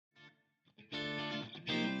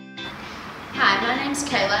name's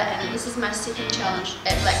Kayla and this is my second challenge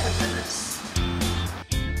at Blackwood Fitness.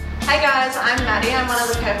 Hey guys, I'm Maddie. I'm one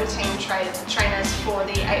of the Purple Team trainers for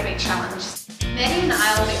the 8-week challenge. Maddie and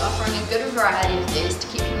I will be offering a good variety of these to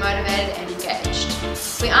keep you motivated and engaged.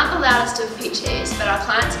 We aren't the loudest of PTs, but our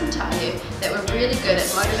clients can tell you that we're really good at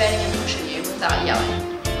motivating and pushing you without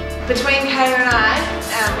yelling. Between Kayla and I,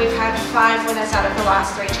 we've had 5 winners out of the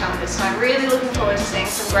last 3 challenges, so I'm really looking forward to seeing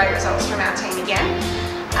some great results from our team again.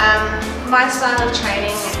 My style of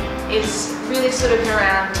training is really sort of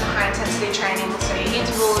around high intensity training, so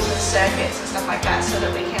intervals and circuits and stuff like that, so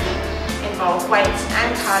that we can involve weights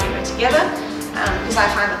and cardio together, because I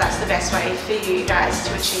find that that's the best way for you guys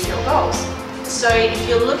to achieve your goals. So if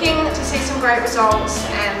you're looking to see some great results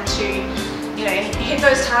and to hit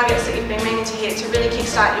those targets that you've been meaning to hit to really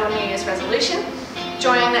kickstart your New Year's resolution,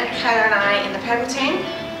 join Kayla and I in the Purple Team,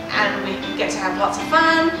 and we get to have lots of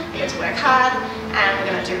fun, we get to work hard, and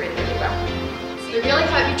we're going to do really, really well. We really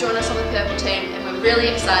hope you join us on the Purple Team and we're really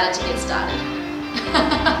excited to get started.